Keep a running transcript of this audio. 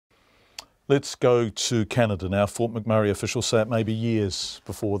Let's go to Canada now. Fort McMurray officials say it may be years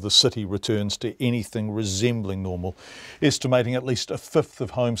before the city returns to anything resembling normal, estimating at least a fifth of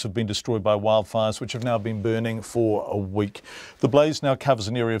homes have been destroyed by wildfires, which have now been burning for a week. The blaze now covers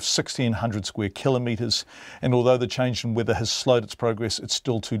an area of 1,600 square kilometres, and although the change in weather has slowed its progress, it's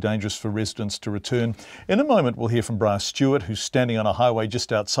still too dangerous for residents to return. In a moment, we'll hear from Briar Stewart, who's standing on a highway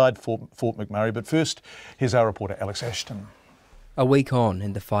just outside Fort McMurray. But first, here's our reporter, Alex Ashton. A week on,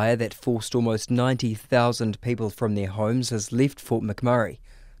 and the fire that forced almost 90,000 people from their homes has left Fort McMurray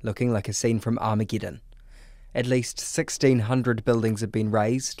looking like a scene from Armageddon. At least 1,600 buildings have been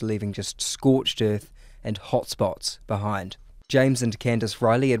razed, leaving just scorched earth and hotspots behind. James and Candice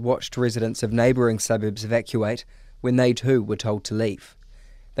Riley had watched residents of neighbouring suburbs evacuate when they too were told to leave.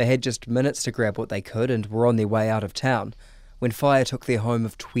 They had just minutes to grab what they could and were on their way out of town when fire took their home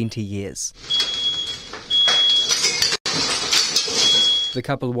of 20 years. The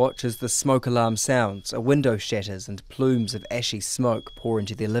couple watch as the smoke alarm sounds, a window shatters and plumes of ashy smoke pour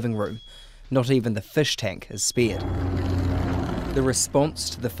into their living room. Not even the fish tank is spared. The response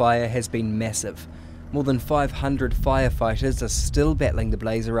to the fire has been massive. More than 500 firefighters are still battling the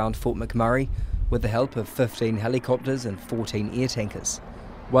blaze around Fort McMurray with the help of 15 helicopters and 14 air tankers.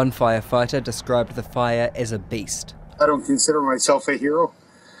 One firefighter described the fire as a beast. I don't consider myself a hero,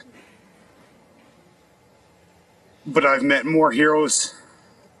 but I've met more heroes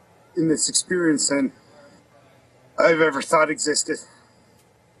in this experience than I've ever thought existed.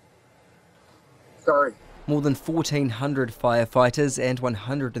 Sorry. More than 1,400 firefighters and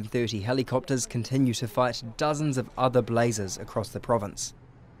 130 helicopters continue to fight dozens of other blazes across the province.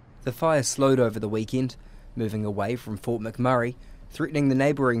 The fire slowed over the weekend, moving away from Fort McMurray, threatening the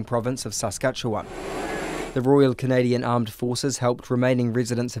neighbouring province of Saskatchewan. The Royal Canadian Armed Forces helped remaining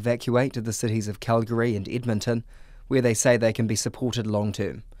residents evacuate to the cities of Calgary and Edmonton, where they say they can be supported long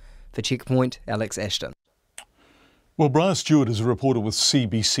term. For Checkpoint, Alex Ashton. Well, Briar Stewart is a reporter with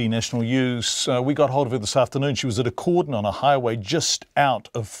CBC National News. We got hold of her this afternoon. She was at a cordon on a highway just out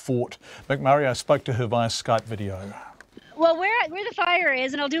of Fort McMurray. I spoke to her via Skype video. Well, where the fire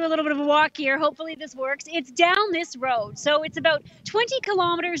is, and I'll do a little bit of a walk here, hopefully this works, it's down this road. So it's about 20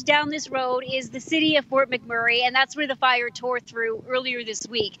 kilometers down this road is the city of Fort McMurray, and that's where the fire tore through earlier this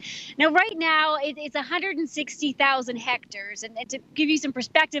week. Now, right now, it's 160,000 hectares, and to give you some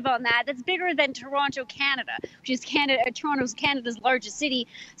perspective on that, that's bigger than Toronto, Canada, which is Toronto's Canada's largest city.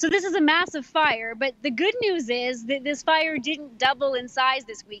 So this is a massive fire, but the good news is that this fire didn't double in size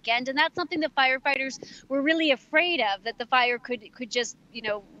this weekend, and that's something that firefighters were really afraid of, that the fire could just,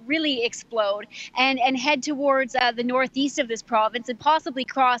 really explode and head towards the northeast of this province and possibly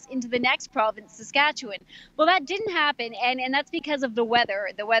cross into the next province, Saskatchewan. Well, that didn't happen, and that's because of the weather.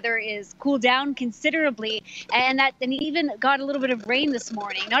 The weather is cooled down considerably, and it even got a little bit of rain this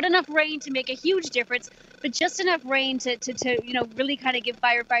morning. Not enough rain to make a huge difference, but just enough rain to really kind of give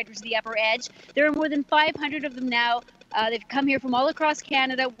firefighters the upper edge. There are more than 500 of them now. They've come here from all across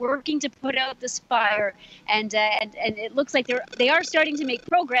Canada working to put out this fire, and it looks like they are starting to make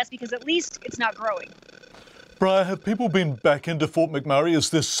progress because at least it's not growing. Briar, have people been back into Fort McMurray? Is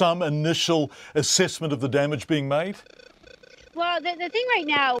there some initial assessment of the damage being made? Well, the thing right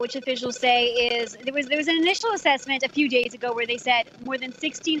now, which officials say, is there was an initial assessment a few days ago where they said more than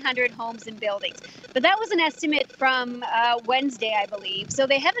 1,600 homes and buildings. But that was an estimate from Wednesday, I believe. So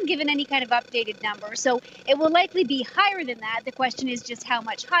they haven't given any kind of updated number. So it will likely be higher than that. The question is just how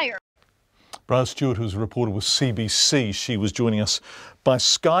much higher. Briar Stewart, who's a reporter with CBC, she was joining us by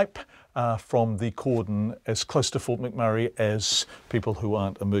Skype from the cordon as close to Fort McMurray as people who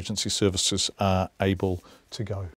aren't emergency services are able to go.